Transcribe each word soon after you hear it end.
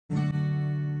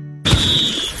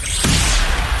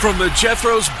From the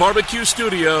Jethro's Barbecue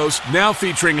Studios, now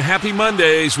featuring Happy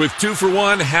Mondays with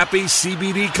 2-for-1 Happy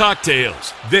CBD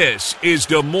cocktails. This is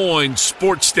Des Moines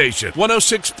Sports Station,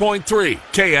 106.3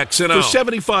 KXNO. For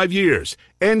 75 years,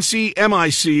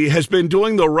 NCMIC has been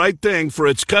doing the right thing for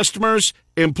its customers,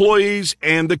 employees,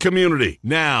 and the community.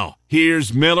 Now,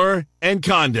 here's Miller and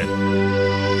Condon.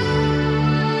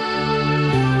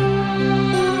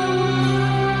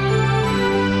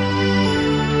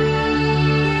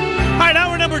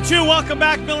 Number 2, welcome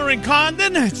back, Miller and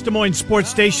Condon. It's Des Moines Sports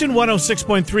Station,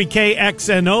 106.3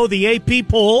 KXNO. The AP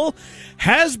poll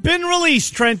has been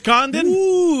released, Trent Condon.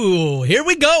 Ooh, here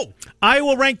we go.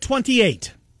 Iowa ranked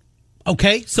 28.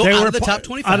 Okay, so out of the top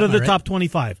 25. Out of the top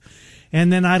 25.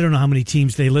 And then I don't know how many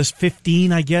teams they list,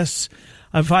 15, I guess.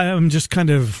 I'm just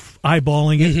kind of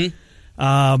eyeballing it.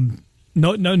 Mm-hmm.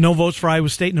 No votes for Iowa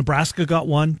State. Nebraska got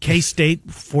 1. K-State,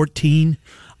 14.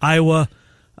 Iowa,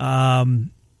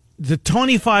 the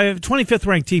 25th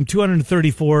ranked team,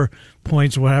 234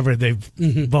 points, whatever they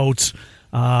votes.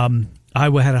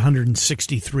 Iowa had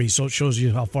 163, so it shows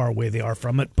you how far away they are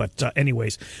from it. But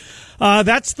anyways,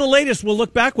 that's the latest. We'll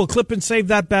look back. We'll clip and save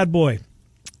that bad boy.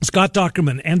 Scott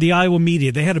Dockerman and the Iowa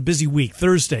media, they had a busy week.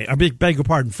 Friday.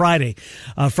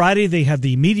 Friday, they had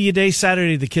the media day.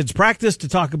 Saturday, the kids practice. To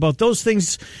talk about those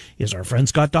things is our friend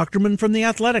Scott Dockerman from The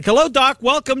Athletic. Hello, Doc.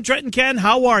 Welcome. Trent and Ken,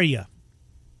 how are you?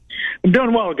 I'm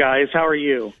doing well, guys. How are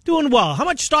you? Doing well. How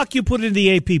much stock you put in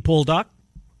the AP poll, Doc?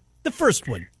 The first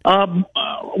one.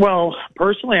 Well,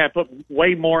 personally, I put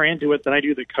way more into it than I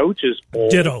do the coaches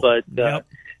poll. Ditto. But Yep.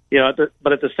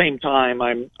 But at the same time,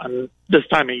 I'm this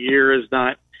time of year is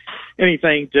not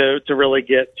anything to really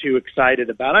get too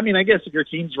excited about. I mean, I guess if your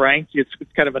team's ranked, it's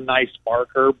kind of a nice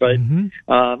marker. But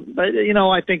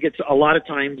I think it's a lot of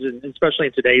times, and especially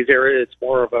in today's era, it's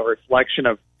more of a reflection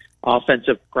of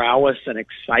offensive prowess and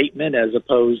excitement as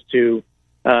opposed to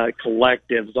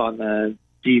collectives on the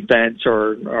defense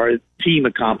or team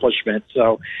accomplishment.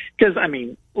 So, because, I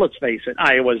mean, let's face it,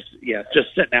 Iowa's,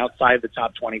 just sitting outside the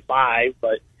top 25,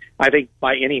 but I think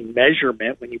by any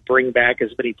measurement, when you bring back as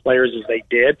many players as they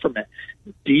did from a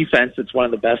defense that's one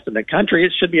of the best in the country,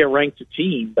 it should be a ranked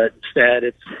team, but instead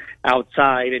it's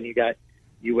outside and you got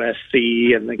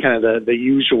USC and the kind of the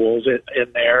usuals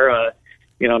in there.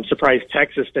 I'm surprised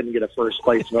Texas didn't get a first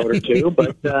place vote or two,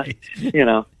 but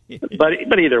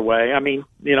but either way, I mean,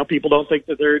 people don't think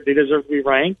that they deserve to be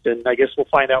ranked, and I guess we'll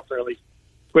find out fairly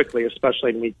quickly,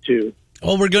 especially in week 2.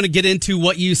 Well, we're going to get into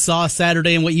what you saw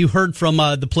Saturday and what you heard from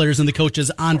the players and the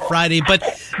coaches on Friday. But,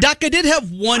 Doc, I did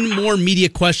have one more media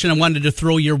question I wanted to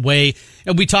throw your way.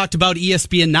 And we talked about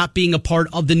ESPN not being a part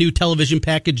of the new television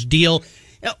package deal.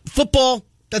 Football,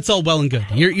 that's all well and good.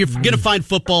 You're going to find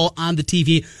football on the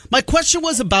TV. My question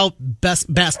was about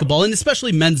best basketball, and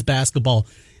especially men's basketball.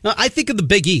 Now, I think of the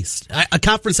Big East, a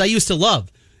conference I used to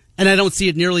love. And I don't see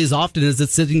it nearly as often as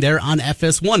it's sitting there on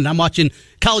FS1. And I'm watching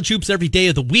college hoops every day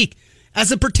of the week. As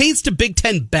it pertains to Big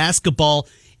Ten basketball,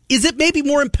 is it maybe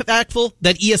more impactful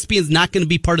that ESPN is not going to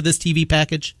be part of this TV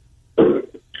package?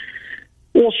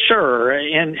 Well, sure.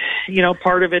 And,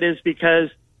 part of it is because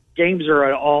games are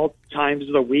at all times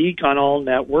of the week on all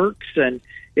networks, and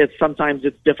sometimes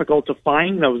it's difficult to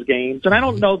find those games. And I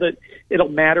don't know that it'll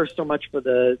matter so much for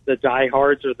the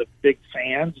diehards or the big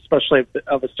fans, especially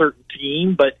of a certain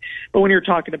team. But when you're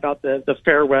talking about the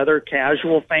fair weather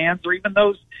casual fans, or even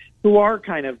those who are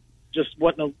kind of just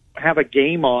wanting to have a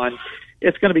game on,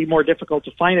 it's going to be more difficult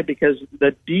to find it because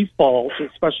the default,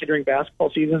 especially during basketball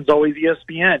season, is always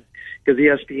ESPN, because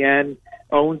ESPN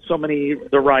owns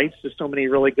the rights to so many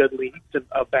really good leagues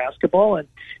of basketball, and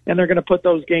they're going to put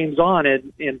those games on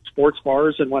in sports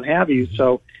bars and what have you.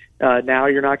 So now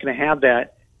you're not going to have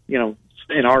that,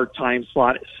 in our time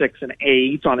slot at 6 and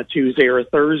 8 on a Tuesday or a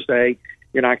Thursday.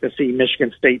 You're not going to see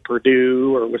Michigan State,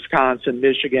 Purdue, or Wisconsin,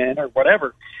 Michigan, or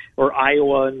whatever, or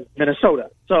Iowa and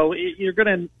Minnesota. So you're going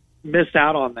to miss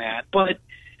out on that. But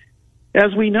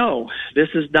as we know, this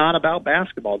is not about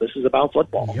basketball. This is about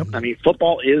football. Yep. I mean,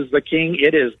 football is the king.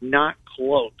 It is not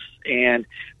close. And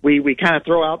we kind of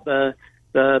throw out the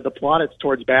plaudits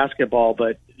towards basketball,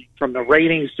 but from the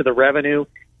ratings to the revenue,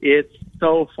 it's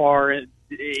so far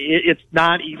it's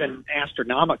not even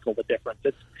astronomical, the difference.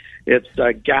 It's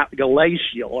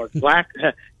glacial, or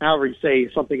however you say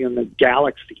something in the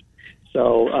galaxy.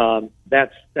 So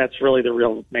that's really the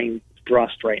real main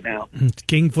thrust right now. It's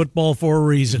king football for a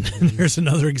reason. There's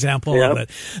another example of it.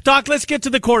 Doc, let's get to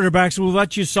the quarterbacks.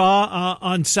 What you saw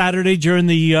on Saturday during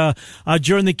the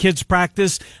kids'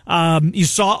 practice. You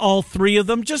saw all three of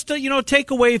them. Just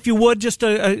take away, if you would, just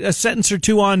a sentence or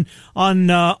two on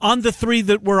the three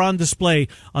that were on display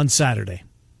on Saturday.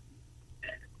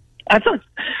 I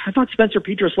thought Spencer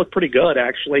Petras looked pretty good,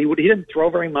 actually. He didn't throw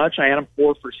very much. I had him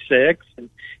 4 for 6, and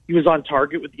he was on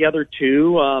target with the other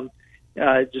two.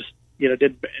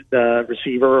 Did the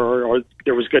receiver or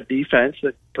there was good defense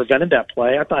that prevented that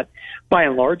play. I thought, by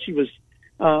and large, he was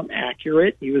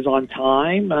accurate. He was on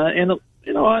time, and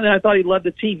I thought he led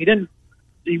the team.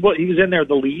 He was in there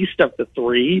the least of the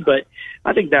three, but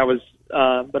I think that was.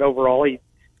 But overall, he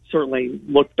certainly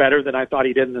looked better than I thought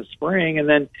he did in the spring. And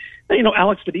then,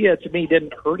 Alex Padilla, to me,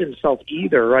 didn't hurt himself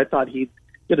either. I thought he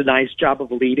did a nice job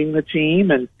of leading the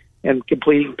team and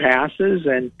completing passes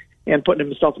and putting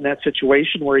himself in that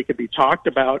situation where he could be talked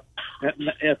about,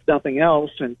 if nothing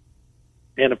else. And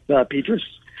if Petras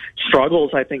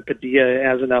struggles, I think Padilla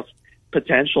has enough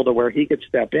potential to where he could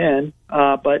step in.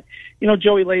 But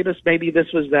Joey Labus, maybe this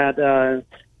was that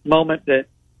moment that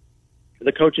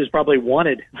the coaches probably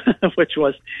wanted, which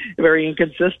was very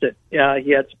inconsistent. He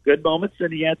had some good moments,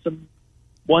 and he had some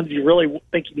ones you really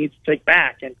think he needs to take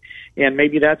back. And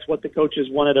maybe that's what the coaches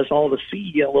wanted us all to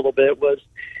see a little bit was,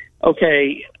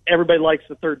 okay, everybody likes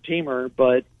the third teamer,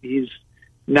 but he's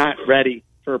not ready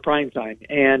for a prime time.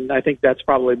 And I think that's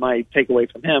probably my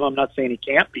takeaway from him. I'm not saying he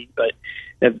can't be, but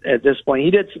at this point,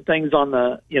 he did some things on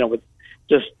the,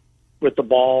 with the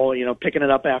ball, picking it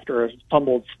up after a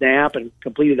fumbled snap and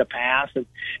completed a pass and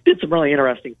did some really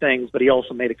interesting things, but he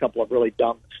also made a couple of really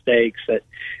dumb mistakes that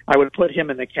I would put him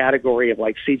in the category of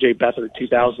like C.J. Beathard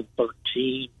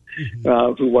 2013,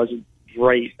 who wasn't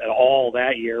great at all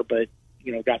that year, but,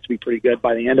 got to be pretty good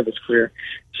by the end of his career.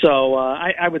 So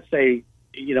I would say,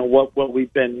 what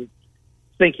we've been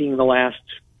thinking the last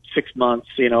 6 months,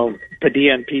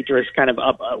 Padilla and Petras kind of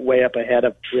way up ahead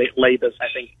of Labus. I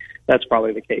think that's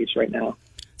probably the case right now.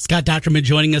 Scott Dochterman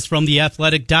joining us from The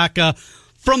Athletic. Doc,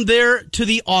 from there to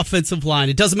the offensive line,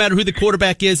 it doesn't matter who the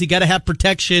quarterback is, you got to have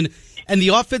protection. And the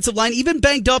offensive line, even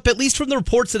banged up, at least from the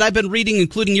reports that I've been reading,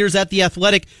 including yours at The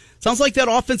Athletic, sounds like that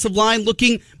offensive line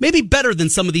looking maybe better than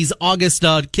some of these August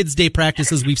Kids' Day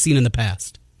practices we've seen in the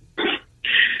past.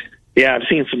 Yeah, I've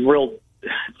seen some real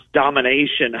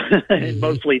domination,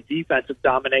 mostly defensive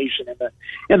domination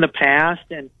in the past,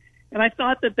 and I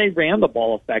thought that they ran the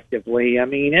ball effectively. I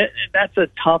mean, that's a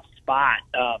tough spot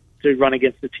to run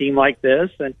against a team like this,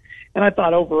 and I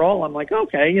thought overall, I'm like,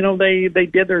 okay, they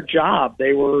did their job.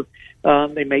 They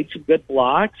made some good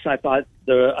blocks. I thought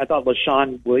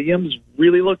LaShawn Williams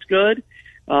really looked good.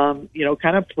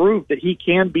 Kind of proved that he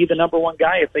can be the number one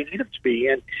guy if they need him to be,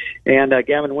 and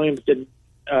Gavin Williams didn't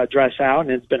dress out and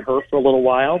has been hurt for a little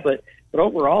while, but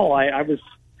overall, I was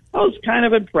kind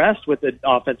of impressed with the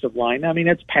offensive line. I mean,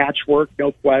 it's patchwork,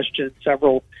 no question.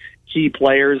 Several key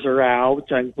players are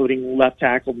out, including left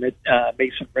tackle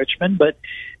Mason Richmond. But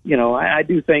I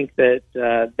do think that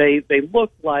they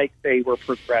look like they were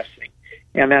progressing,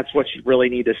 and that's what you really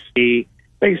need to see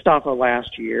based off of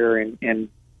last year, and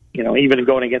even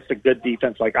going against a good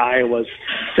defense like Iowa's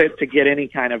to get any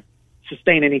kind of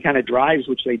sustain any kind of drives,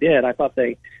 which they did. I thought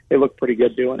they looked pretty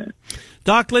good doing it.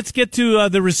 Doc, let's get to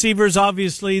the receivers.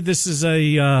 Obviously, this is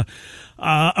a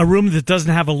room that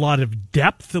doesn't have a lot of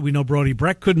depth. We know Brody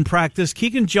Breck couldn't practice.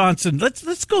 Keegan Johnson,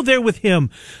 let's go there with him.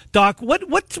 Doc,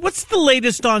 what's the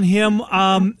latest on him?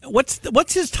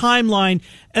 What's his timeline,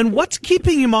 and what's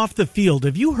keeping him off the field?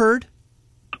 Have you heard?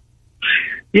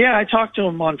 Yeah, I talked to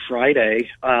him on Friday,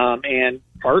 and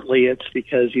partly it's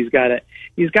because he's got a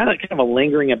kind of a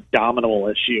lingering abdominal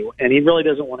issue, and he really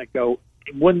doesn't want to go.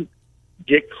 He wouldn't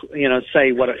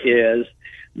say what it is.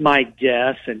 My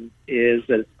guess is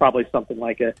that it's probably something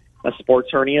like a sports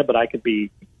hernia, but I could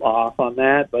be off on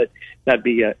that. But that'd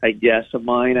be a guess of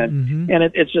mine, and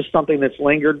it's just something that's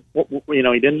lingered.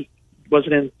 He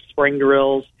wasn't in spring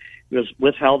drills. He was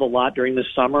withheld a lot during the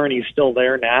summer, and he's still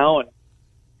there now. And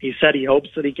he said he hopes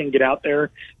that he can get out there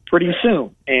pretty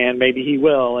soon, and maybe he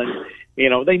will. And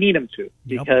they need him to,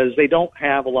 because they don't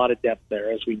have a lot of depth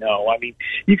there, as we know. I mean,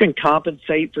 you can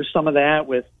compensate for some of that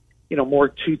with, more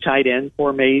two tight end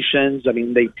formations. I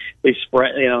mean, they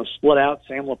split out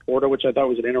Sam Laporta, which I thought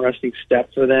was an interesting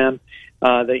step for them.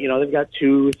 They've got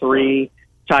 2-3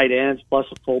 tight ends plus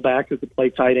a fullback who could play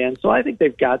tight end. So I think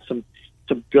they've got some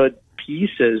good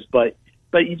pieces, but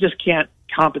you just can't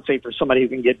compensate for somebody who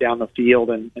can get down the field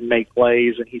and make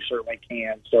plays, and he certainly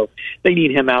can. So they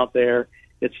need him out there.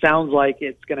 It sounds like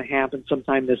it's going to happen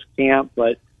sometime this camp,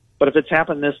 but if it's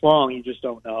happened this long, you just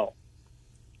don't know.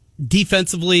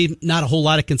 Defensively, not a whole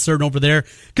lot of concern over there.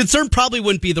 Concern probably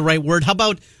wouldn't be the right word. How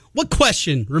about what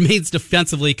question remains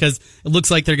defensively? Because it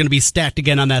looks like they're going to be stacked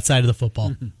again on that side of the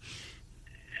football.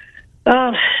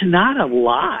 Not a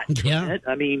lot. Yeah.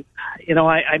 I mean,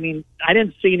 I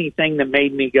didn't see anything that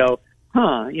made me go,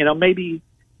 maybe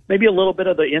maybe a little bit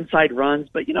of the inside runs,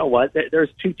 but you know what? There's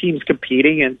two teams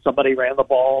competing, and somebody ran the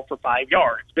ball for 5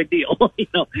 yards. Big deal.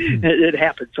 It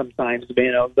happens sometimes,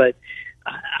 but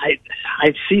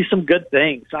I see some good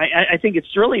things. I think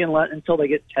it's really until they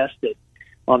get tested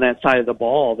on that side of the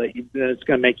ball that it's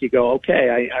going to make you go,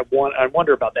 okay, I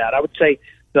wonder about that. I would say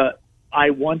the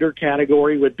I wonder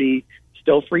category would be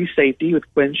still free safety with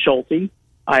Quinn Schulte.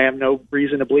 I have no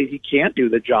reason to believe he can't do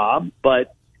the job,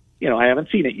 but I haven't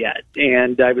seen it yet.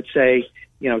 And I would say,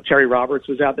 Terry Roberts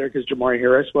was out there because Jamari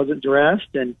Harris wasn't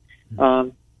dressed. And,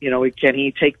 can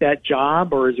he take that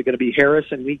job, or is it going to be Harris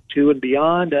in week 2 and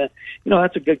beyond?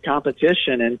 That's a good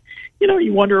competition. And,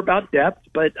 you wonder about depth,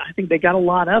 but I think they got a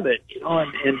lot of it,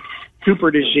 and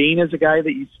Cooper DeJean is a guy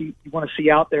that you want to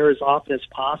see out there as often as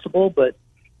possible. But,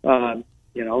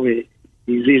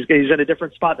 he's in a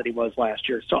different spot than he was last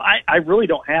year. So I really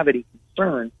don't have any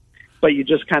concern, but you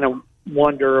just kind of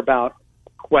wonder about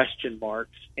question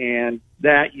marks, and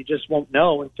that you just won't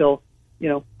know until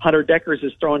Hunter Deckers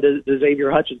is thrown to Xavier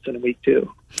Hutchinson in week 2.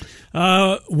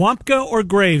 Wampka or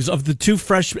Graves, of the two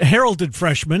heralded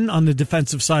freshmen on the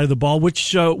defensive side of the ball,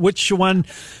 which one,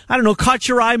 I don't know, caught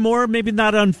your eye more? Maybe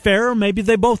not unfair, maybe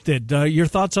they both did. Your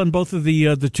thoughts on both of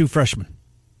the two freshmen?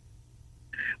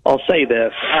 I'll say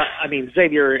this.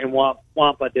 Xavier and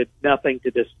Wampa did nothing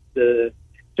to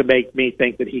make me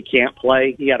think that he can't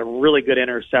play. He had a really good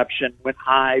interception, went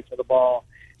high for the ball,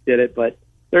 did it, but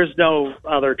there's no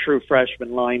other true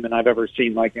freshman lineman I've ever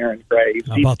seen like Aaron Graves.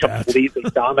 He completely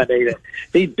dominated.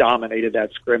 He dominated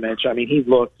that scrimmage. He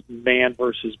looked man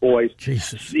versus boys.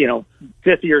 Jesus.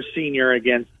 5th-year senior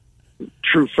against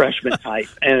true freshman type.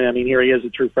 And, here he is, a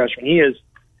true freshman.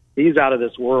 He's out of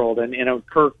this world. And,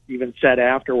 Kirk even said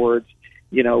afterwards,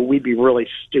 we'd be really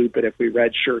stupid if we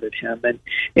redshirted him. And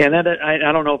that,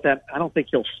 I don't know if that, I don't think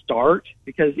he'll start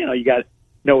because, you got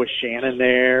Noah Shannon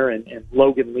there and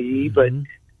Logan Lee, but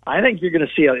I think you're going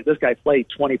to see this guy play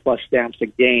 20-plus snaps a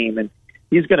game, and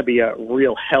he's going to be a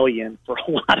real hellion for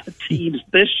a lot of teams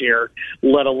this year,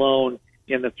 let alone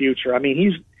in the future.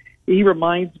 He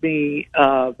reminds me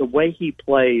the way he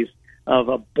plays of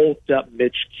a bulked-up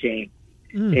Mitch King,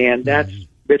 and that's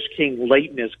Mitch King late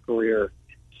in his career.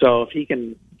 So if he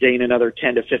can gain another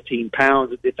 10 to 15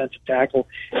 pounds at defensive tackle,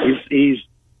 he's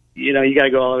you got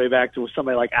to go all the way back to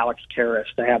somebody like Alex Karras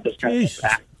to have this kind of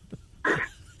impact.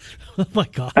 Oh, my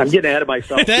God. I'm getting ahead of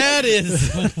myself. That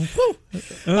is.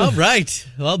 All right.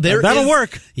 Well, that'll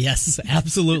work. Yes,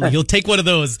 absolutely. You'll take one of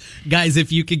those, guys,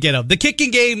 if you could get them. The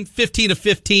kicking game,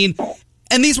 15-15.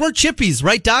 And these weren't chippies,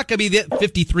 right, Doc? The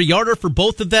 53-yarder for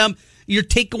both of them. Your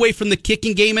takeaway from the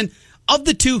kicking game. And of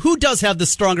the two, who does have the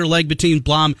stronger leg between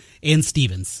Blom and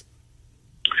Stevens?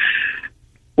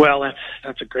 Well,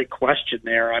 that's a great question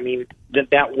there.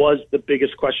 That was the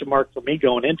biggest question mark for me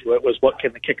going into it, was what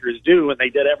can the kickers do? And they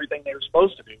did everything they were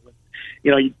supposed to do.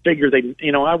 You figure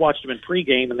I watched them in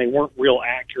pregame and they weren't real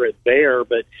accurate there,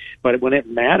 but when it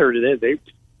mattered, they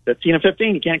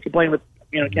 15-15. You can't complain with,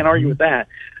 can't argue with that.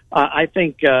 I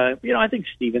think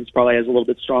Stevens probably has a little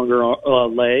bit stronger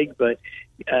leg, but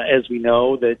as we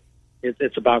know that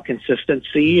it's about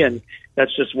consistency, and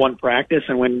that's just one practice.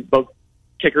 And when both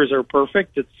kickers are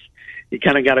perfect, you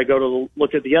kind of got to go to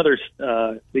look at the others,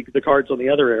 the cards on the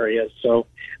other areas. So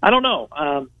I don't know.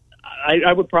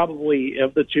 I would probably,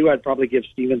 of the two, I'd probably give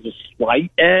Stevens a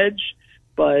slight edge,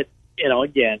 but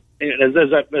again,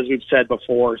 as we've said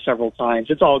before several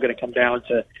times, it's all going to come down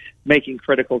to making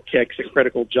critical kicks at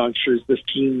critical junctures. This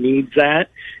team needs that.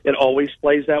 It always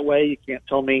plays that way. You can't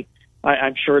tell me.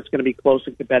 I'm sure it's going to be close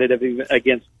and competitive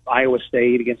against Iowa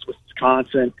State, against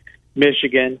Wisconsin,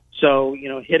 Michigan. So,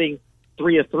 hitting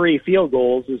 3 of 3 field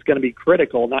goals is going to be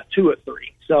critical, not 2 of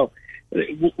 3. So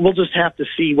we'll just have to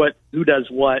see who does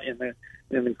what in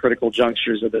the critical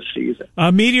junctures of this season.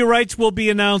 Media rights will be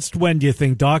announced when, do you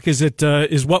think, Doc?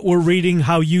 Is what we're reading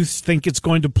how you think it's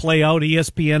going to play out?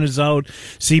 ESPN is out.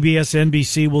 CBS,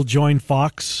 NBC will join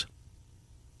Fox.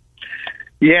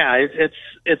 Yeah,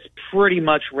 it's pretty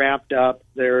much wrapped up.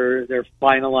 They're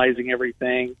finalizing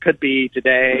everything. Could be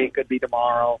today, could be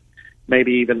tomorrow,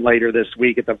 maybe even later this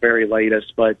week at the very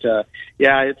latest. But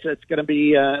it's going to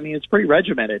be. It's pretty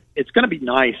regimented. It's going to be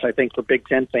nice, I think, for Big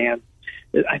Ten fans.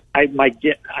 I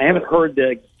haven't heard the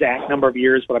exact number of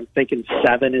years, but I'm thinking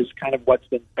 7 is kind of what's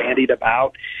been bandied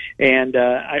about. And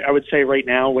I would say right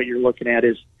now what you're looking at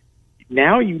is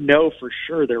now for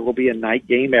sure there will be a night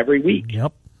game every week.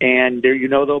 Yep. And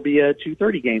there'll be a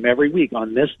 2:30 game every week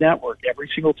on this network every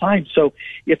single time. So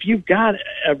if you've got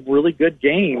a really good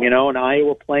game, an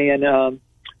Iowa playing, a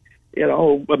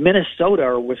Minnesota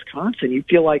or Wisconsin, you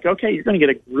feel like, okay, you're going to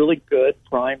get a really good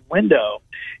prime window.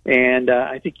 And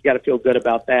I think you got to feel good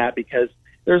about that because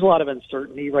there's a lot of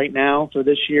uncertainty right now for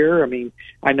this year. I mean,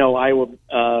 I know Iowa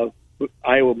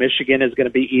Michigan is going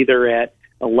to be either at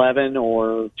 11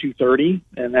 or 2:30,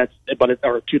 and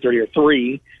or 2:30 or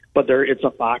 3. But it's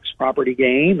a Fox property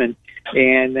game, and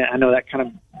I know that kind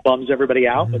of bums everybody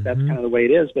out, but that's kind of the way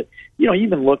it is. But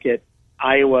even look at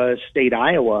Iowa State,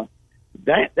 Iowa.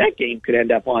 That game could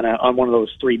end up on one of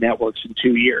those 3 networks in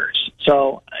 2 years.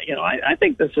 So I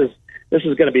think this is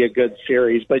going to be a good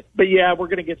series. But yeah, we're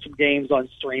going to get some games on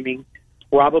streaming,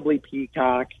 probably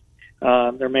Peacock.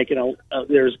 They're making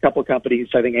there's a couple of companies.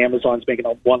 I think Amazon's making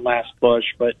one last push,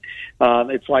 but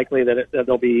it's likely that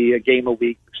there'll be a game a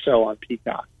week or so on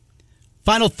Peacock.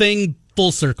 Final thing,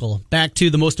 full circle, back to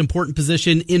the most important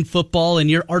position in football. In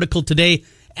your article today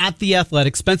at The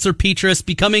Athletic, Spencer Petras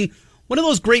becoming one of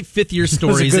those great fifth-year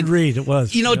stories. It was a good read. It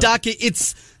was. Doc,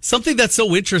 it's something that's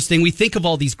so interesting. We think of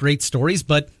all these great stories,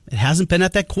 but it hasn't been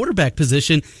at that quarterback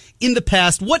position in the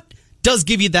past. What does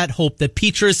give you that hope that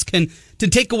Petras can to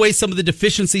take away some of the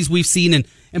deficiencies we've seen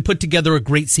and put together a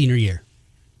great senior year?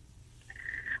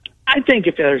 I think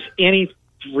if there's any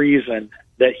reason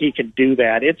that he can do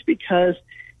that, it's because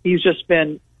he's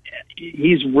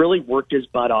really worked his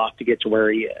butt off to get to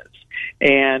where he is.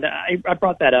 And I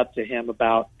brought that up to him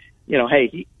about, hey,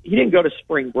 he didn't go to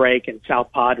spring break in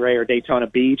South Padre or Daytona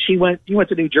Beach. He went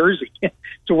to New Jersey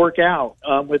to work out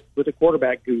with a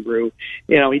quarterback guru.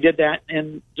 He did that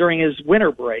during his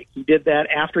winter break. He did that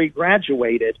after he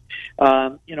graduated.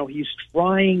 He's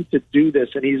trying to do this,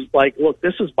 and he's like, look,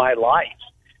 this is my life.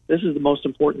 This is the most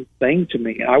important thing to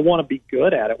me. I want to be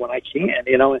good at it when I can,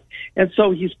 and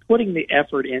so he's putting the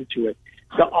effort into it.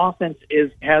 The offense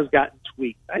has gotten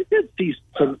tweaked. I did see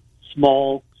some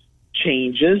small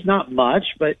changes, not much,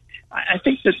 but I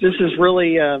think that this is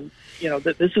really,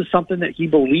 that this is something that he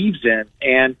believes in.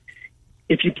 And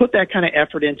if you put that kind of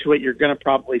effort into it, you're going to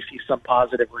probably see some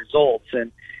positive results.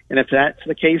 And if that's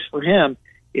the case for him,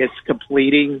 it's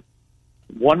completing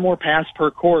one more pass per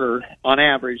quarter on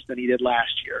average than he did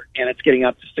last year. And it's getting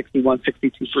up to 61,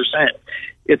 62%.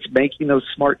 It's making those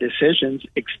smart decisions,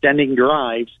 extending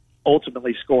drives,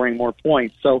 ultimately scoring more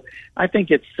points. So I think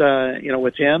it's,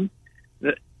 with him,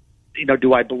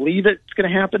 do I believe it's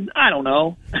going to happen? I don't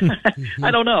know.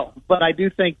 I don't know. But I do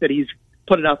think that he's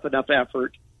put enough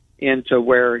effort into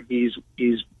where he's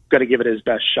going to give it his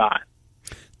best shot.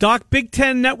 Doc, Big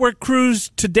Ten Network cruise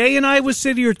today in Iowa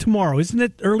City or tomorrow? Isn't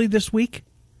it early this week?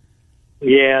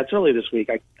 Yeah, it's early this week.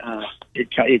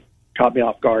 It caught me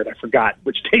off guard. I forgot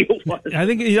which day it was.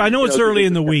 I know it's early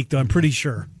in the week, though. I'm pretty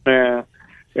sure. Yeah.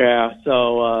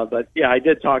 So, but yeah, I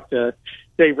did talk to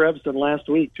Dave Revson last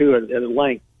week too at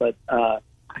length. But I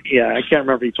can't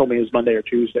remember if he told me it was Monday or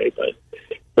Tuesday.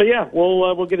 But yeah,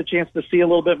 we'll get a chance to see a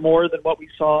little bit more than what we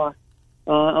saw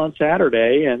on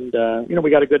Saturday, and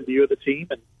we got a good view of the team,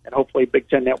 and hopefully Big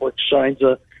Ten Network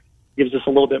gives us a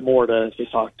little bit more to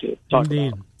talk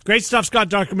Indeed. about. Great stuff, Scott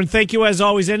Dochterman. Thank you as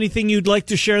always. Anything you'd like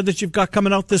to share that you've got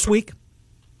coming out this week?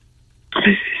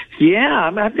 Yeah,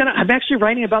 I'm actually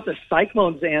writing about the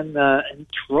Cyclones and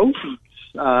trophies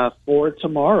for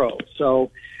tomorrow.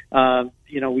 So, I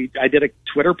did a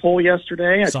Twitter poll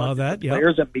yesterday. I saw that. Yeah.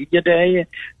 Players at Media Day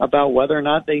about whether or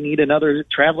not they need another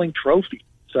traveling trophy.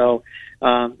 So,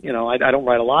 I don't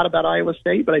write a lot about Iowa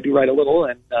State, but I do write a little.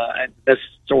 And this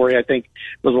story, I think,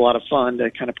 was a lot of fun to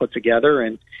kind of put together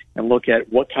and look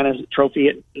at what kind of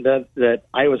trophy that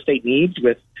Iowa State needs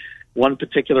with one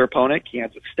particular opponent,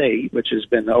 Kansas State, which has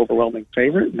been the overwhelming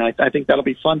favorite. And I think that'll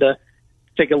be fun to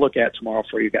take a look at tomorrow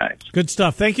for you guys. Good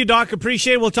stuff. Thank you, Doc.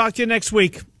 Appreciate it. We'll talk to you next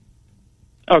week.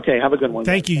 Okay, have a good one.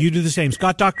 Thank you. You do the same.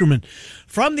 Scott Dochterman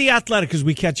from The Athletic as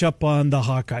we catch up on the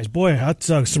Hawkeyes. Boy, that's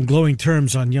some glowing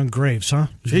terms on young Graves, huh?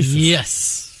 Jesus.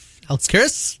 Yes. Alex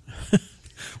Karras?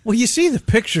 Well, you see the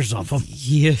pictures of him.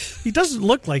 Yeah. He doesn't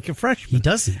look like a freshman. He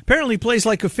doesn't. Apparently plays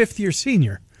like a fifth-year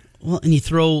senior. Well, and you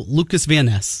throw Lucas Van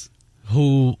Ness,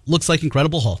 who looks like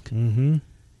Incredible Hulk. Mm-hmm.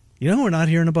 You know who we're not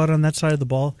hearing about on that side of the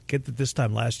ball? Get that this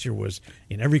time last year was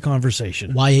in every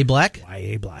conversation. Y.A. Black?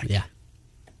 Y.A. Black. Yeah.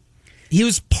 He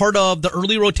was part of the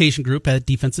early rotation group at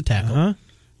defensive tackle. Uh-huh.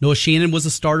 Noah Shannon was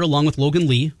a starter along with Logan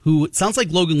Lee, who it sounds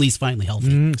like Logan Lee's finally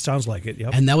healthy. Sounds like it,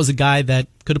 yep. And that was a guy that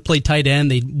could have played tight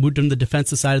end. They moved him to the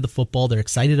defensive side of the football. They're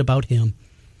excited about him.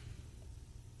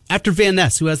 After Van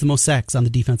Ness, who has the most sacks on the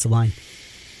defensive line?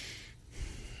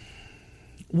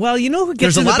 Well, you know who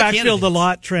gets in the backfield a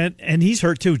lot, Trent, and he's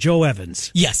hurt too, Joe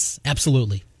Evans. Yes,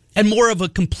 absolutely. And more of a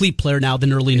complete player now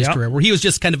than early in his career, where he was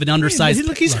just kind of an undersized.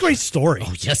 Look, he's a great story.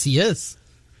 Oh, yes, he is.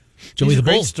 Joey the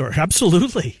Bull. Great story,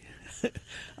 absolutely.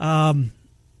 Wagner?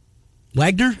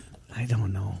 I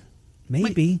don't know.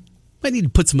 Maybe. Might need to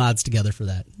put some odds together for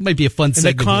that. Might be a fun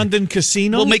segment. The Condon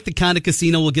Casino? We'll make the Condon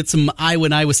Casino. We'll get some Iowa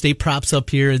and Iowa State props up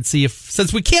here and see if,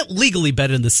 since we can't legally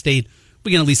bet in the state,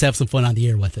 we can at least have some fun on the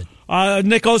air with it.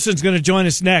 Nick Olson's going to join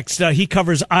us next. He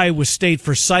covers Iowa State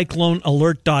for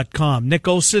CycloneAlert.com. Nick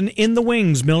Olson in the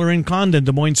wings, Miller and Condon,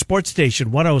 Des Moines Sports Station,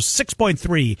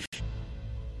 106.3.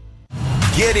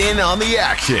 Get in on the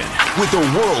action with the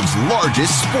world's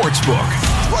largest sports book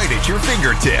right at your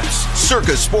fingertips.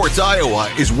 Circa Sports Iowa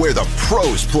is where the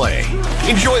pros play.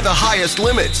 Enjoy the highest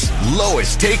limits,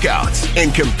 lowest takeouts,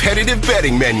 and competitive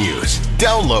betting menus.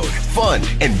 Download, fund,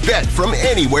 and bet from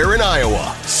anywhere in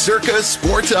Iowa. Circa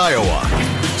Sports Iowa.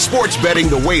 Sports betting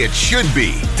the way it should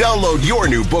be. Download your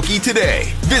new bookie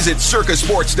today. Visit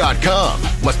circasports.com.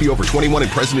 Must be over 21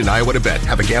 and present in Iowa to bet.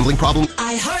 Have a gambling problem?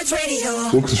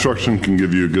 iHeartRadio. Well, construction can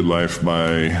give you a good life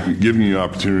by giving you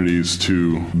opportunities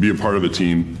to be a part of a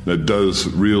team that does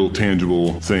real,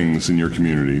 tangible things in your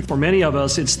community. For many of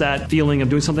us, it's that feeling of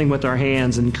doing something with our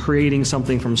hands and creating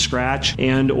something from scratch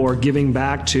and or giving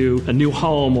back to a new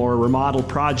home or a remodel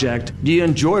project. Do you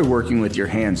enjoy working with your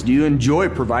hands? Do you enjoy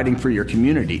providing for your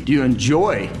community? Do you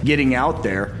enjoy getting out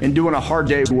there and doing a hard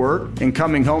day's work and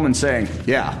coming home and saying,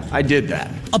 yeah, I did that?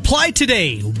 Apply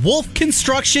today.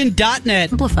 wolfconstruction.net.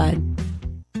 Simplified.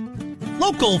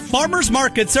 Local farmers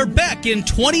markets are back in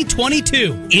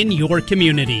 2022 in your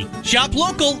community. Shop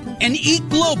local and eat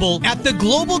global at the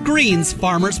Global Greens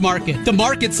Farmers Market. The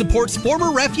market supports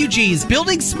former refugees,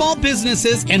 building small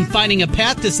businesses, and finding a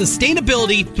path to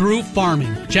sustainability through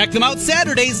farming. Check them out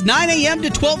Saturdays, 9 a.m. to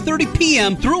 12:30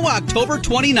 p.m. through October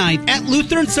 29th at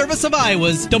Lutheran Service of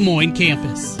Iowa's Des Moines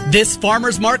campus. This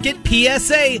Farmers Market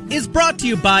PSA is brought to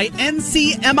you by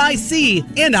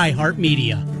NCMIC and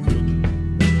iHeartMedia.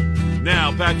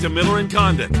 Now back to Miller and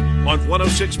Condon on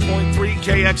 106.3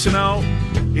 KXNO.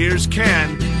 Here's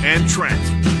Ken and Trent.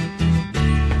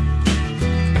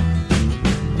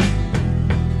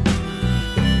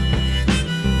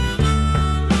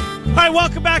 All right,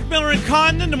 welcome back, Miller and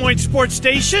Condon, Des Moines Sports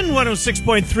Station,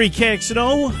 106.3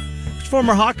 KXNO.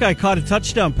 Former Hawkeye caught a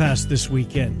touchdown pass this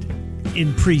weekend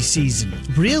in preseason.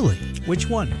 Really? Which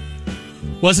one?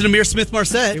 Wasn't Amir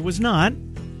Smith-Marset? It was not.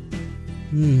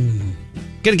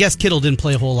 Gonna guess Kittle didn't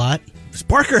play a whole lot. It's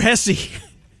Parker Hesse.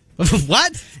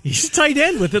 What? He's a tight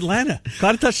end with Atlanta.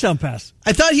 Caught a touchdown pass.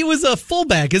 I thought he was a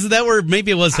fullback. Isn't that where maybe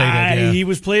it was tight end? Yeah. He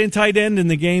was playing tight end in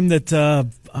the game that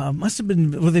must have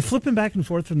been. Were they flipping back and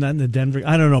forth from that in the Denver?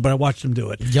 I don't know, but I watched him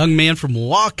do it. Young man from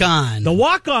Walk-On. The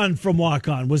Walk-On from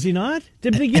Walk-On, was he not?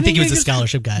 I think he was a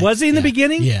scholarship guy. Was he in the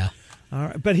beginning? Yeah. All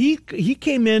right, but he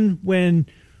came in when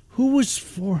who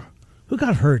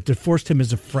got hurt that forced him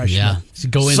as a freshman? Yeah, to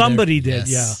go in somebody there. did.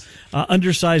 Yes. Yeah,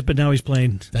 undersized, but now he's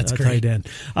playing. That's great. Tight end.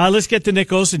 Let's get to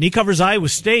Nick Olson. He covers Iowa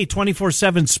State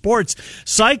 24/7 sports.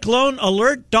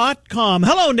 CycloneAlert.com.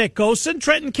 Hello, Nick Olson.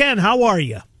 Trent and Ken, how are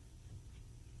you?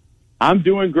 I'm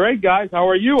doing great, guys. How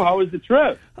are you? How was the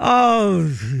trip? Oh,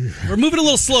 we're moving a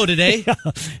little slow today.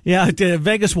 Yeah,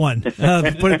 Vegas won. Put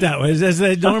it that way, as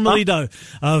they normally do.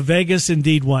 Vegas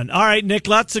indeed won. All right, Nick,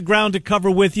 lots of ground to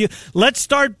cover with you. Let's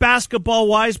start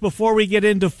basketball-wise before we get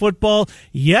into football.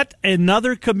 Yet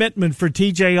another commitment for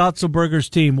TJ Otzelberger's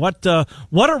team. What a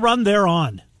run they're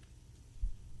on.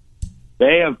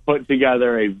 They have put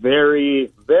together a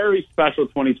very, very special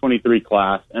 2023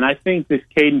 class, and I think this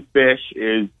Caden Fish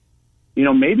is,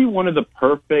 maybe one of the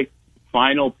perfect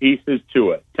final pieces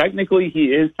to it. Technically, he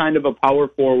is kind of a power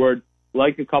forward,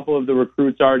 like a couple of the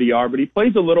recruits already are, but he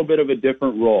plays a little bit of a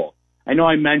different role. I know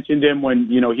I mentioned him when,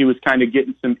 he was kind of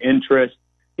getting some interest.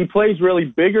 He plays really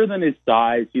bigger than his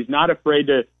size. He's not afraid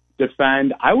to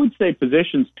defend. I would say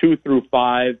positions 2 through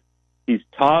 5. He's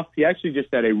tough. He actually just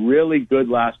had a really good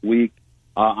last week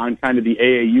on kind of the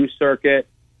AAU circuit.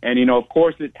 And, of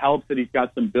course, it helps that he's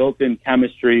got some built-in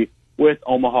chemistry with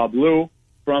Omaha Blue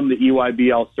from the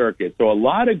EYBL circuit. So a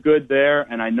lot of good there,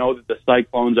 and I know that the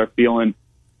Cyclones are feeling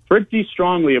pretty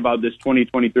strongly about this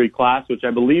 2023 class, which I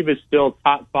believe is still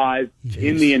top 5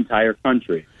 in the entire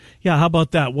country. Yeah, how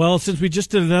about that? Well, since we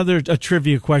just did a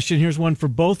trivia question, here's one for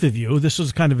both of you. This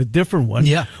was kind of a different one.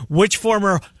 Yeah. Which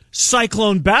former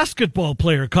Cyclone basketball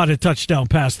player caught a touchdown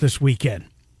pass this weekend?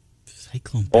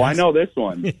 Oh, I know this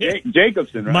one.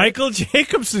 Jacobson, right? Michael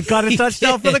Jacobson got a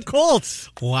touchdown for the Colts.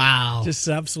 Wow. Just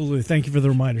absolutely. Thank you for the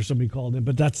reminder. Somebody called in,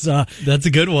 but that's a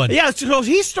good one. Yeah, so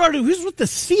he was with the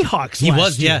Seahawks He last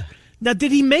was, year. yeah. Now,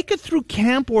 did he make it through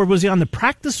camp, or was he on the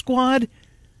practice squad?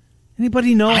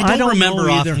 Anybody know? I don't remember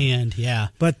know either. offhand, yeah.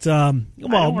 But, I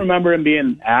don't remember him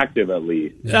being active, at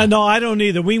least. Yeah. No, I don't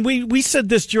either. We said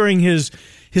this during his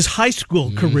high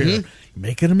school career.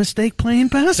 making a mistake playing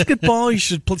basketball. You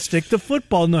should stick to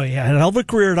football. No, he had a hell of a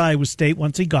career at Iowa State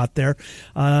once he got there.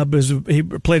 He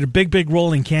played a big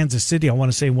role in Kansas City. I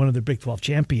want to say one of the Big 12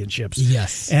 championships.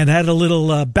 Yes. And had a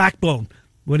little backbone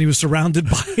when he was surrounded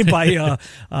by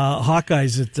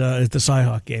Hawkeyes at the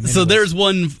Cyhawk game. So there's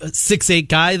one 6'8"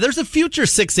 guy. There's a future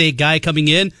 6'8" guy coming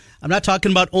in. I'm not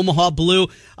talking about Omaha Blue.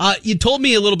 You told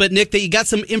me a little bit, Nick, that you got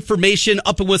some information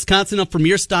up in Wisconsin, up from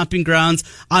your stomping grounds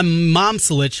on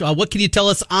Momcilich. What can you tell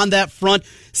us on that front?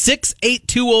 6'8",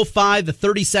 205, the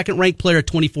 32nd ranked player at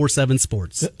 24/7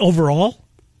 Sports. Overall?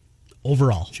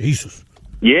 Jesus.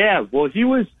 Yeah, well, he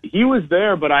was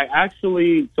there, but I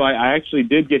actually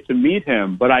did get to meet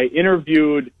him, but I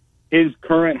interviewed his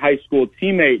current high school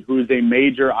teammate, who's a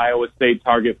major Iowa State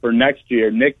target for next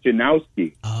year, Nick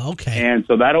Janowski. Oh, okay. And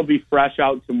so that'll be fresh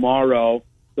out tomorrow.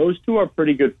 Those two are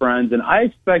pretty good friends, and I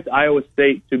expect Iowa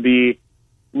State to be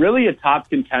really a top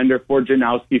contender for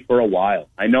Janowski for a while.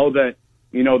 I know that,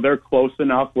 they're close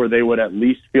enough where they would at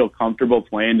least feel comfortable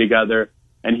playing together,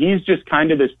 and he's just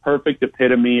kind of this perfect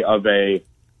epitome of a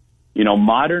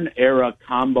modern era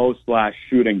combo /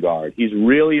 shooting guard. He's a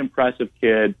really impressive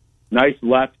kid. Nice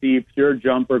lefty, pure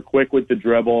jumper, quick with the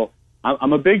dribble.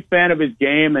 I'm a big fan of his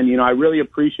game, and, I really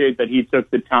appreciate that he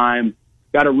took the time.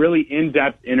 Got a really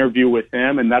in-depth interview with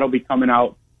him, and that'll be coming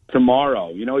out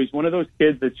tomorrow. He's one of those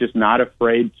kids that's just not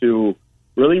afraid to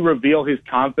really reveal his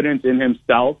confidence in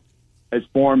himself, has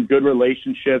formed good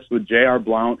relationships with J.R.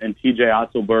 Blount and T.J.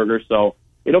 Otzelberger, so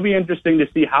it'll be interesting to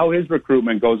see how his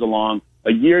recruitment goes along.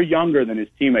 A year younger than his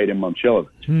teammate in Momcilich.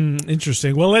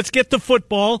 Interesting. Well, let's get to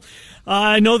football.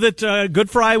 I know that good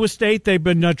for Iowa State. They've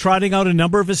been trotting out a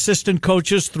number of assistant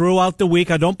coaches throughout the week.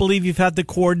 I don't believe you've had the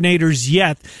coordinators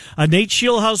yet. Nate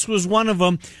Shieldhouse was one of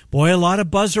them. Boy, a lot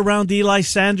of buzz around Eli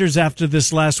Sanders after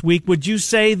this last week. Would you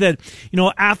say that,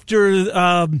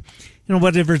 after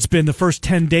whatever it's been, the first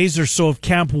 10 days or so of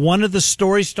camp, one of the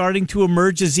stories starting to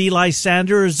emerge is Eli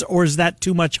Sanders, or is that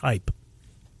too much hype?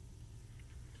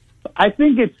 I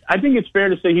think it's fair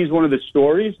to say he's one of the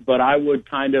stories, but I would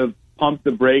kind of pump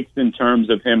the brakes in terms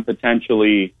of him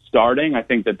potentially starting. I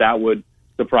think that would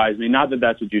surprise me. Not that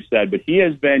that's what you said, but he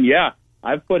has been,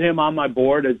 I've put him on my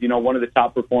board as, one of the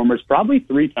top performers probably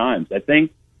 3 times. I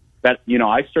think that,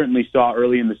 I certainly saw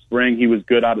early in the spring he was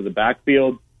good out of the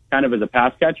backfield, kind of as a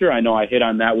pass catcher. I know I hit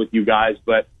on that with you guys,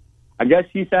 but I guess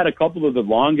he's had a couple of the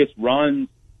longest runs,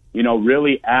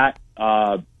 really at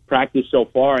practice so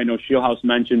far. I know Shieldhouse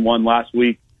mentioned one last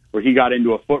week where he got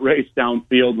into a foot race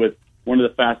downfield with one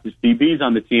of the fastest DBs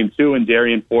on the team too, and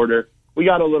Darian Porter. We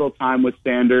got a little time with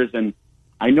Sanders, and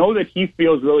I know that he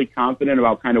feels really confident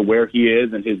about kind of where he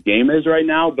is and his game is right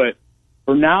now, but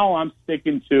for now I'm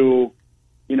sticking to,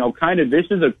 kind of this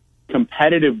is a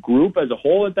competitive group as a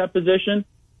whole at that position,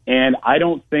 and I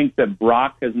don't think that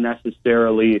Brock has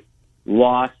necessarily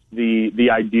lost the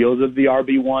ideals of the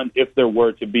RB1 if there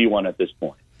were to be one at this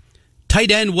point. Tight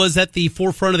end was at the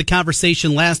forefront of the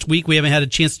conversation last week. We haven't had a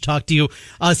chance to talk to you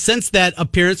since that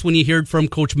appearance when you heard from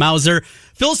Coach Mauser.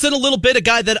 Fill us in a little bit. A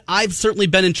guy that I've certainly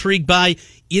been intrigued by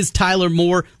is Tyler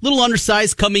Moore. Little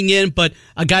undersized coming in, but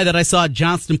a guy that I saw at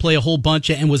Johnston play a whole bunch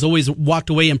and was always walked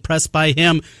away impressed by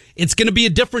him. It's going to be a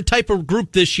different type of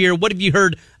group this year. What have you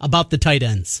heard about the tight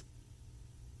ends?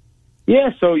 Yeah,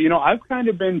 so, I've kind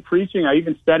of been preaching. I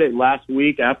even said it last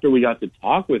week after we got to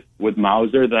talk with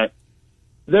Mauser that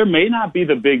there may not be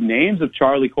the big names of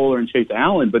Charlie Kohler and Chase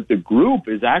Allen, but the group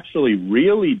is actually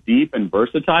really deep and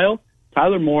versatile.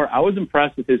 Tyler Moore, I was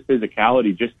impressed with his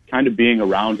physicality, just kind of being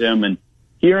around him and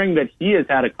hearing that he has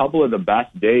had a couple of the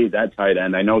best days at tight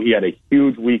end. I know he had a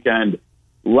huge weekend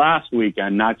last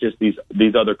weekend, not just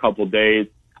these other couple days.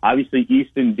 Obviously,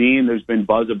 Easton Dean, there's been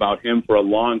buzz about him for a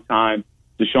long time.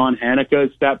 Deshaun Hanukkah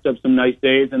has stepped up some nice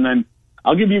days. And then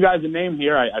I'll give you guys a name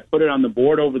here. I put it on the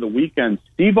board over the weekend.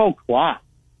 Steve-O Klotz.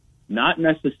 Not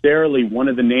necessarily one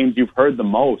of the names you've heard the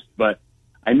most, but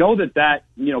I know that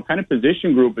kind of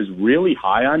position group is really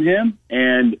high on him.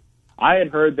 And I had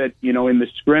heard that, in the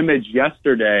scrimmage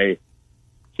yesterday,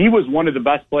 he was one of the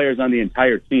best players on the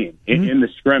entire team in the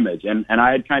scrimmage. And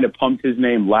I had kind of pumped his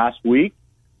name last week.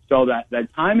 So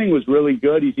that timing was really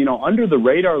good. He's, under the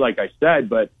radar, like I said,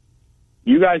 but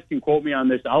you guys can quote me on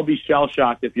this. I'll be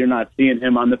shell-shocked if you're not seeing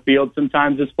him on the field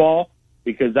sometimes this fall,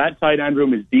 because that tight end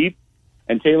room is deep.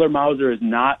 And Taylor Mauser is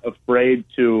not afraid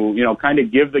to, kind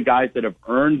of give the guys that have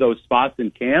earned those spots in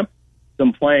camp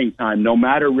some playing time, no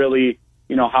matter really,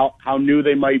 how new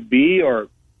they might be or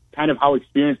kind of how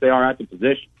experienced they are at the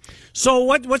position. So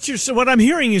what I'm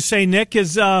hearing you say, Nick,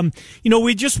 is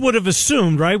we just would have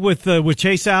assumed, right, with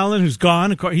Chase Allen, who's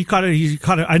gone. He caught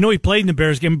it. I know he played in the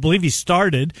Bears game. I believe he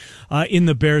started in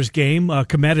the Bears game.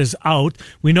 Kmet is out.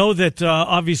 We know that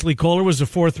obviously Kohler was a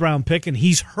 4th round pick and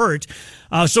he's hurt.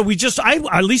 So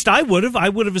at least I would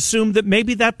have assumed that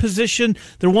maybe that position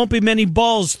there won't be many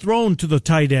balls thrown to the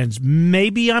tight ends.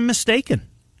 Maybe I'm mistaken.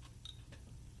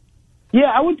 Yeah,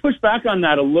 I would push back on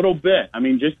that a little bit. I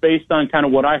mean, just based on kind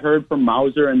of what I heard from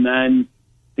Mauser and then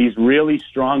these really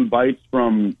strong bites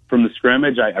from the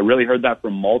scrimmage, I really heard that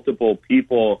from multiple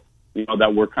people,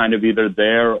 that were kind of either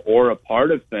there or a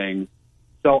part of things.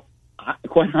 So,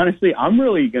 quite honestly, I'm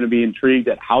really going to be intrigued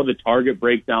at how the target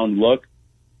breakdown looks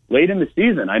late in the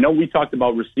season. I know we talked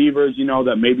about receivers,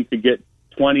 that maybe could get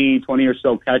 20 or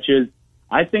so catches.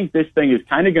 I think this thing is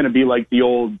kind of going to be like the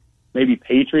old maybe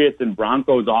Patriots and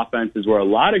Broncos offenses where a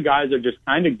lot of guys are just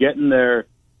kind of getting there.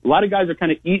 A lot of guys are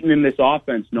kind of eating in this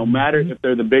offense, no matter if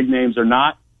they're the big names or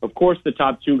not. Of course, the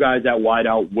top 2 guys at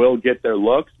wideout will get their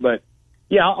looks, but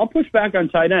yeah, I'll push back on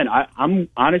tight end. I'm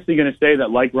honestly going to say that,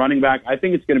 like running back, I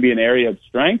think it's going to be an area of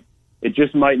strength. It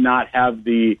just might not have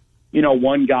the,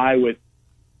 one guy with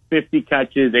 50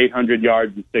 catches, 800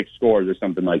 yards, and 6 scores or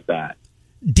something like that.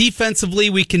 Defensively,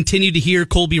 we continue to hear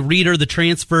Colby Reeder, the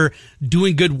transfer,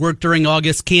 doing good work during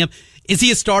August camp. Is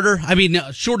he a starter? I mean,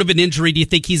 short of an injury, do you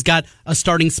think he's got a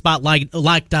starting spot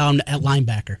locked down at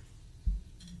linebacker?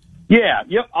 Yeah,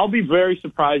 yep. I'll be very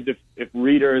surprised if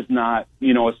Reeder is not,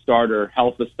 a starter,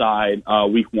 health aside,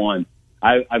 week 1.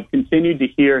 I've continued to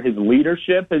hear his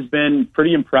leadership has been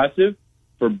pretty impressive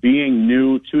for being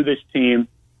new to this team,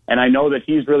 and I know that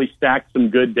he's really stacked some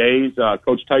good days.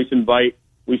 Coach Tyson Veit,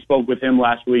 we spoke with him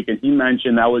last week, and he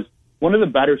mentioned that was one of the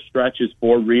better stretches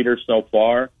for Reeder so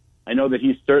far. I know that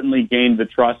he's certainly gained the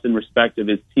trust and respect of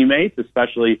his teammates,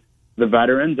 especially the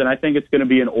veterans, and I think it's going to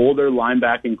be an older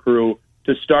linebacking crew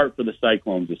to start for the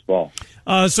Cyclones this fall.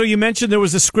 So you mentioned there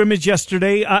was a scrimmage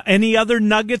yesterday. Any other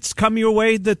nuggets come your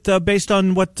way that based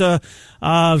on what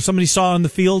somebody saw on the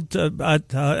field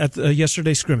at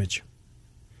yesterday's scrimmage?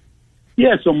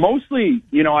 Yeah, so mostly,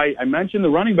 I mentioned the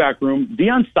running back room.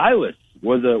 Deion Silas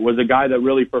was a guy that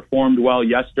really performed well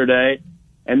yesterday.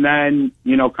 And then,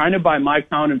 kind of by my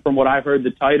count and from what I've heard,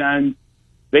 the tight ends,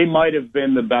 they might have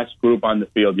been the best group on the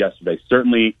field yesterday,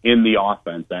 certainly in the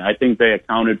offense. I think they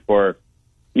accounted for,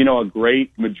 a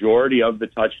great majority of the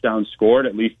touchdowns scored,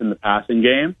 at least in the passing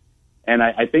game. And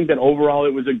I think that overall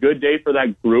it was a good day for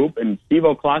that group. And Steve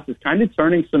O'Klaas is kind of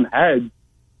turning some heads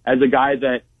as a guy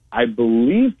that I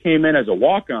believe came in as a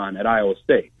walk-on at Iowa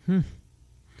State.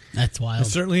 That's wild.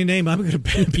 That's certainly a name I'm going to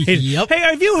pay. Yep. Hey,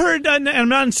 have you heard, and I'm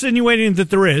not insinuating that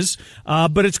there is,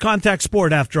 but it's contact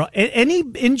sport after all. Any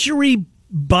injury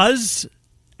buzz?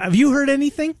 Have you heard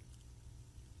anything?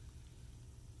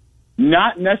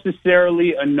 Not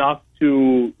necessarily enough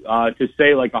to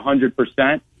say like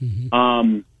 100%.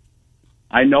 Mm-hmm.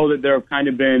 I know that there have kind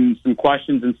of been some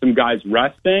questions and some guys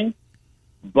resting,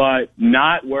 but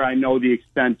not where I know the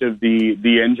extent of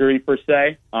the injury per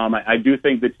se. I do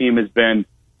think the team has been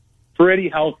pretty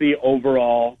healthy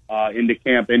overall into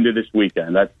camp, into this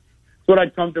weekend. That's what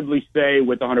I'd comfortably say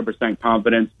with 100%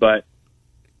 confidence, but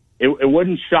it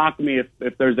wouldn't shock me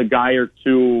if there's a guy or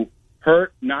two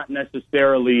hurt, not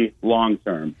necessarily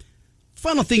long-term.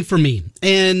 Final thing for me,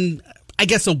 and I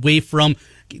guess away from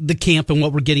the camp and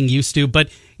what we're getting used to, but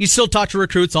you still talk to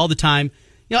recruits all the time.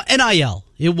 NIL,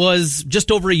 it was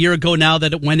just over a year ago now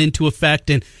that it went into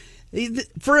effect, and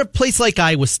for a place like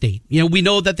Iowa State, we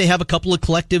know that they have a couple of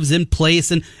collectives in place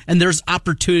and there's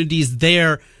opportunities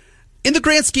there. In the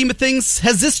grand scheme of things,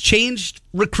 has this changed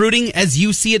recruiting as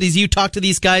you see it, as you talk to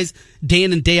these guys day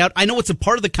in and day out? I know it's a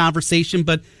part of the conversation,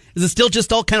 but is it still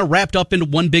just all kind of wrapped up into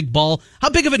one big ball? How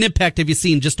big of an impact have you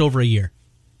seen just over a year?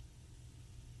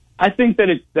 I think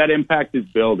that impact is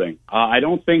building. I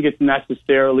don't think it's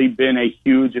necessarily been a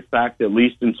huge effect, at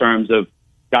least in terms of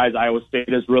guys Iowa State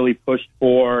has really pushed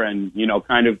for and,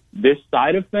 kind of this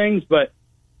side of things. But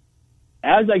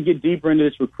as I get deeper into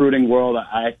this recruiting world,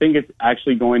 I think it's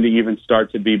actually going to even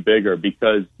start to be bigger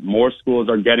because more schools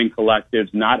are getting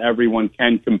collectives. Not everyone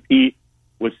can compete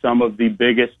with some of the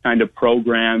biggest kind of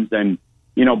programs and,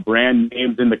 brand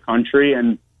names in the country.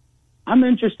 And I'm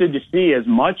interested to see, as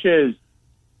much as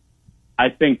I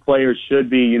think players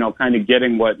should be, kind of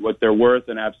getting what they're worth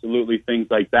and absolutely things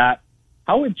like that,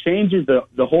 how it changes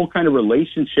the whole kind of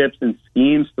relationships and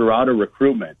schemes throughout a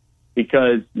recruitment.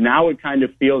 Because now it kind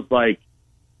of feels like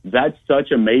that's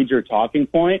such a major talking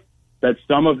point that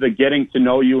some of the getting to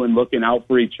know you and looking out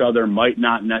for each other might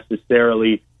not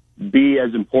necessarily be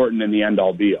as important in the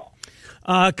end-all be-all.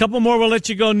 A couple more, we'll let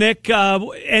you go, Nick.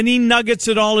 Any nuggets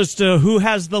at all as to who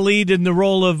has the lead in the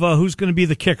role of who's going to be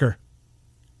the kicker?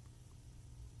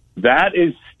 That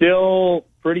is still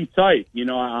pretty tight.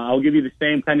 I'll give you the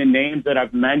same kind of names that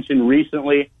I've mentioned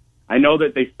recently. I know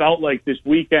that they felt like this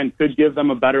weekend could give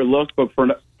them a better look, but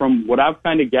from what I've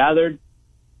kind of gathered,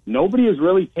 nobody has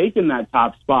really taken that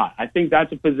top spot. I think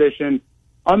that's a position,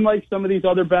 unlike some of these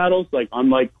other battles, like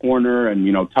unlike corner and,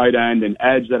 tight end and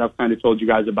edge that I've kind of told you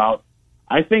guys about,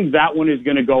 I think that one is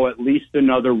going to go at least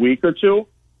another week or two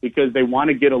because they want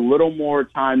to get a little more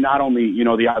time, not only,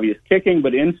 the obvious kicking,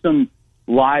 but in some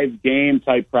live game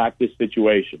type practice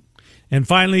situation. And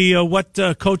finally, what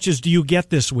coaches do you get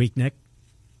this week, Nick?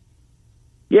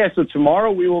 Yeah, so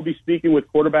tomorrow we will be speaking with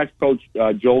quarterbacks coach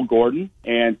Joel Gordon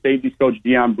and safeties coach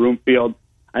Deion Broomfield.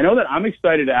 I know that I'm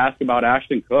excited to ask about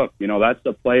Ashton Cook. That's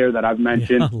a player that I've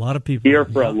mentioned a lot of people here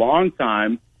for a long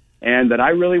time, and that I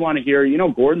really want to hear,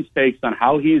 Gordon's takes on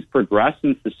how he's progressed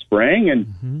since the spring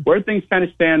and where things kind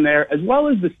of stand there, as well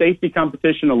as the safety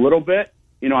competition a little bit.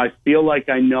 I feel like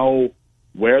I know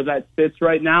where that sits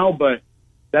right now, but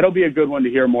that'll be a good one to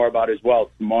hear more about as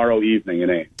well tomorrow evening at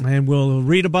 8. And we'll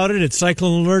read about it at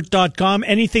CycloneAlert.com.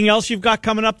 Anything else you've got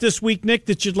coming up this week, Nick,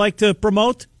 that you'd like to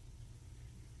promote?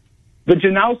 The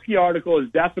Janowski article is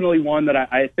definitely one that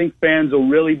I think fans will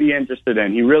really be interested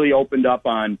in. He really opened up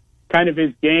on kind of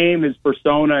his game, his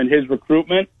persona, and his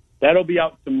recruitment. That'll be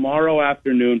out tomorrow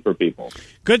afternoon for people.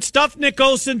 Good stuff, Nick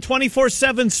Olson,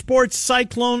 24/7 Sports,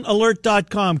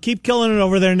 CycloneAlert.com. Keep killing it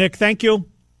over there, Nick. Thank you.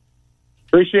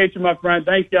 Appreciate you, my friend.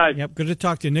 Thanks, guys. Yep, good to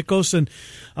talk to you. Nick Olson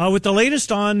with the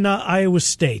latest on Iowa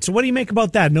State. So what do you make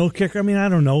about that? No kicker? I mean, I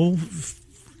don't know.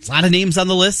 A lot of names on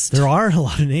the list. There are a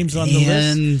lot of names on the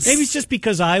list. Maybe it's just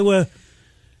because Iowa,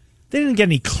 they didn't get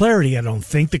any clarity, I don't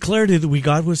think. The clarity that we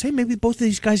got was, hey, maybe both of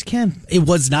these guys can. It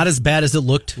was not as bad as it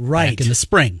looked back in the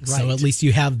spring. Right. So at least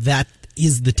you have that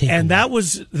is the takeaway. And that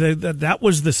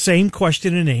was the same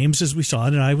question in Ames as we saw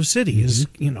in Iowa City. Is,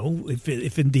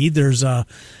 if indeed there's a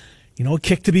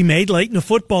kick to be made late in a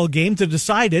football game to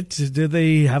decide it, do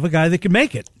they have a guy that can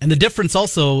make it? And the difference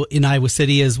also in Iowa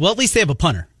City is, well, at least they have a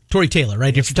punter. Tory Taylor,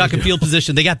 right? Yes, if you're talking field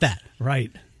position, they got that. Right.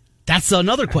 That's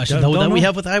another question, though, that we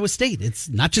have with Iowa State. It's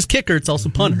not just kicker, it's also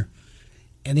punter.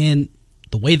 And then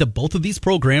the way that both of these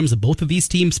programs and both of these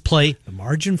teams play, the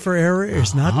margin for error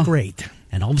is not great.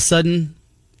 And all of a sudden,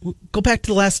 go back to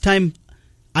the last time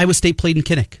Iowa State played in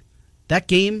Kinnick. That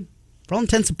game, for all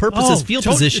intents and purposes, field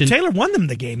position. Taylor won them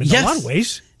the game in a lot of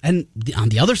ways. And on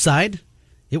the other side,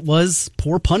 it was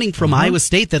poor punting from Iowa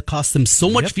State that cost them so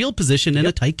much field position in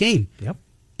a tight game. Yep.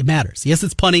 It matters. Yes,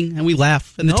 it's punting, and we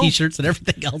laugh, and the T-shirts and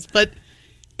everything else, but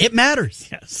it matters.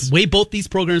 Yes. The way both these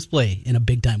programs play in a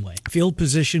big-time way. Field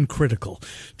position critical.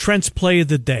 Trent's Play of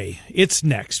the Day. It's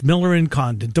next. Miller and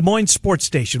Condon. Des Moines Sports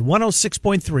Station,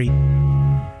 106.3.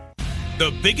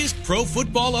 The biggest pro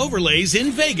football overlays in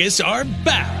Vegas are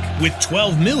back with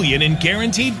 $12 million in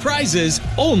guaranteed prizes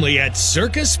only at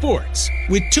Circa Sports,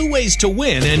 with 2 ways to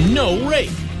win and no rate.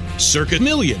 Circa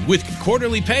Million with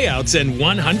quarterly payouts and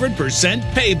 100%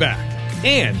 payback.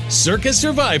 And Circa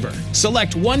Survivor.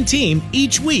 Select one team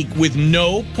each week with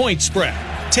no point spread.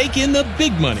 Take in the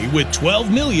big money with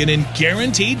 $12 million in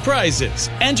guaranteed prizes.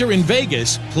 Enter in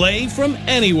Vegas. Play from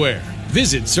anywhere.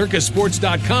 Visit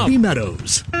circasports.com.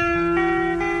 Meadows.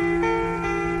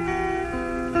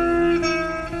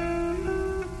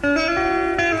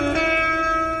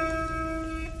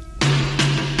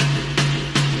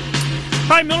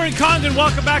 Hi, Miller and Condon.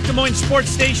 Welcome back to Des Moines Sports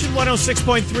Station,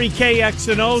 106.3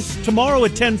 KXNO. Tomorrow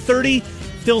at 10:30,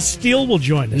 Phil Steele will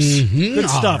join us. Good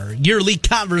stuff. Our yearly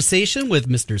conversation with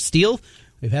Mr. Steele.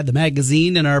 We've had the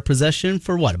magazine in our possession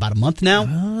for, about a month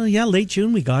now? Yeah, late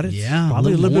June we got it. Yeah.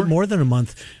 Probably a little bit more than a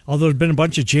month, although there's been a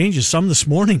bunch of changes, some this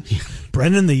morning.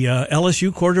 Brennan, the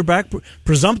LSU quarterback,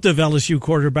 presumptive LSU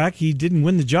quarterback, he didn't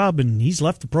win the job, and he's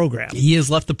left the program. He has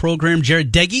left the program.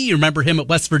 Jared Deggy, you remember him at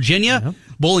West Virginia. Yep.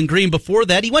 Bowling Green before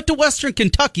that. He went to Western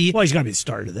Kentucky. Well, he's going to be the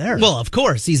starter there. Well, of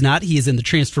course, he's not. He is in the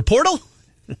transfer portal.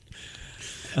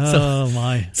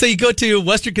 My. So you go to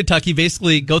Western Kentucky,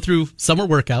 basically go through summer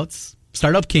workouts,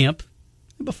 start up camp,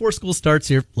 and before school starts,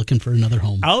 you're looking for another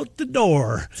home. Out the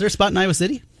door. Is there a spot in Iowa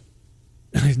City?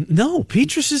 No,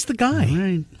 Petrus is the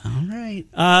guy. All right.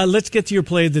 Let's get to your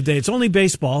play of the day. It's only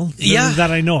baseball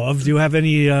that I know of. Do you have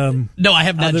any? No, I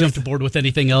have not jumped aboard with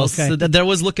anything else. Okay. There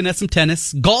was looking at some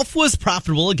tennis. Golf was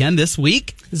profitable again this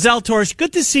week. Zalatoris,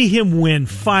 good to see him win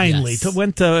finally. Yes.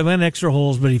 Went extra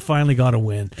holes, but he finally got a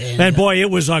win. And boy, it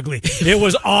was ugly. It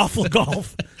was awful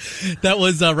golf. That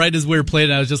was right as we were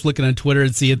playing. I was just looking on Twitter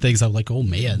and seeing things. I'm like, oh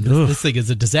man, this thing is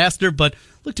a disaster. But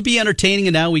looked to be entertaining.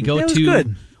 And now we go to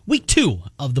good. week 2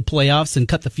 of the playoffs and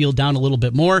cut the field down a little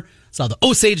bit more. Saw the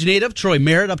Osage native, Troy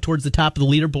Merritt, up towards the top of the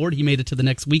leaderboard. He made it to the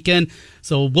next weekend.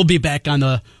 So we'll be back on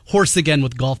the horse again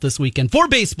with golf this weekend. 4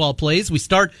 baseball plays. We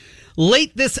start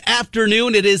late this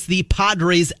afternoon. It is the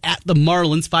Padres at the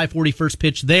Marlins. 5:40 first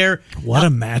pitch there. What a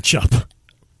matchup.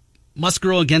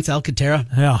 Musgrove against Alcantara.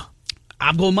 Yeah.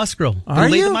 I'm going Musgrove. Are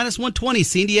late you? to -120,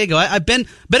 San Diego. I've been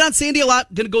on San Diego a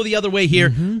lot. Going to go the other way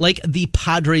here, like the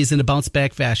Padres in a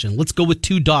bounce-back fashion. Let's go with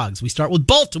 2 dogs. We start with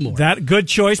Baltimore. That good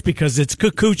choice because it's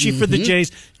Kikuchi for the Jays.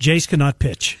 Jays cannot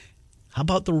pitch. How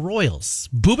about the Royals?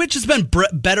 Bubic has been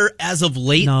better as of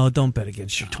late. No, don't bet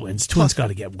against your Twins. Twins got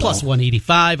to get well. Plus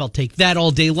 185. I'll take that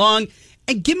all day long.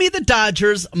 And give me the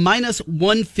Dodgers,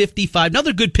 -155.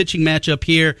 Another good pitching matchup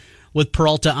here with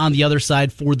Peralta on the other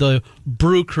side for the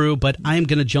Brew Crew, but I am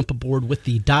going to jump aboard with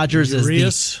the Dodgers as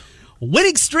the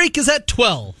winning streak is at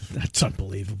 12. That's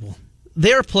unbelievable.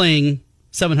 They're playing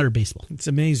 700 baseball. It's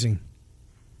amazing.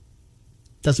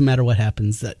 Doesn't matter what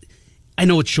happens. I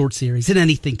know it's short series and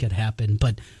anything could happen,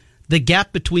 but the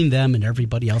gap between them and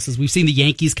everybody else is we've seen the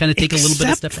Yankees kind of take a little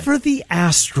bit of step back. Except for the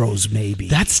Astros, maybe.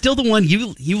 That's still the one.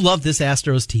 You love this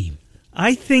Astros team.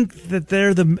 I think that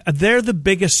they're the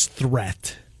biggest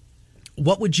threat.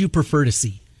 What would you prefer to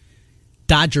see?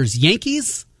 Dodgers,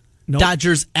 Yankees? Nope.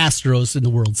 Dodgers, Astros in the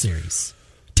World Series?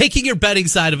 Taking your betting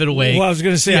side of it away. Well, I was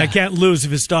going to say, I can't lose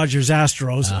if it's Dodgers,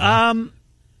 Astros.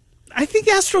 I think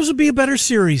Astros would be a better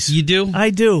series. You do? I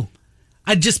do.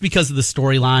 Just because of the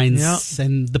storylines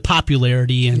and the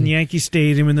popularity and Yankee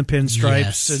Stadium and the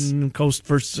pinstripes and coast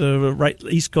versus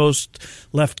East Coast,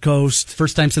 left coast.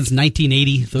 First time since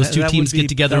 1980 those two teams get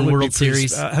together in World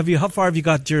Series. How far have you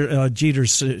got your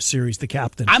Jeter's series, The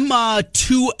Captain? I'm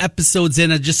 2 episodes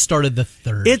in. I just started the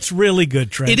 3rd. It's really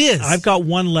good, Trent. It is. I've got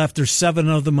 1 left. There's 7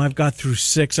 of them. I've got through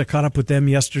 6. I caught up with them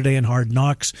yesterday in Hard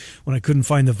Knocks when I couldn't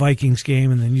find the Vikings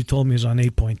game, and then you told me it was on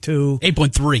 8.2.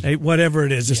 8.3. Whatever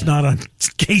it is. It's not on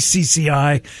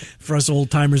KCCI for us old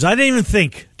timers. I didn't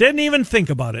even think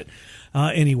about it.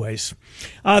 Anyways,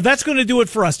 that's going to do it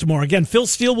for us tomorrow. Again, Phil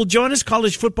Steele will join us.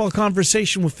 College football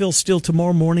conversation with Phil Steele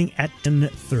tomorrow morning at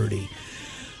 10:30.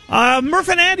 Murph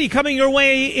and Andy coming your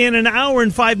way in an hour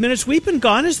and 5 minutes. We've been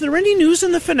gone. Is there any news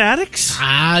in the Fanatics?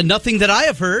 Nothing that I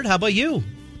have heard. How about you?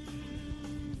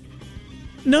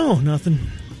 No, nothing.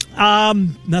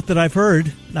 Not that I've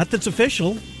heard. Not that's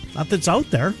official. Not that's out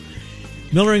there.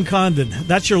 Miller and Condon,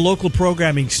 that's your local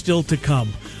programming still to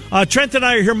come. Trent and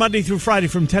I are here Monday through Friday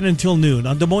from 10 until noon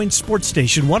on Des Moines Sports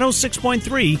Station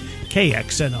 106.3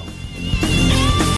 KXNO.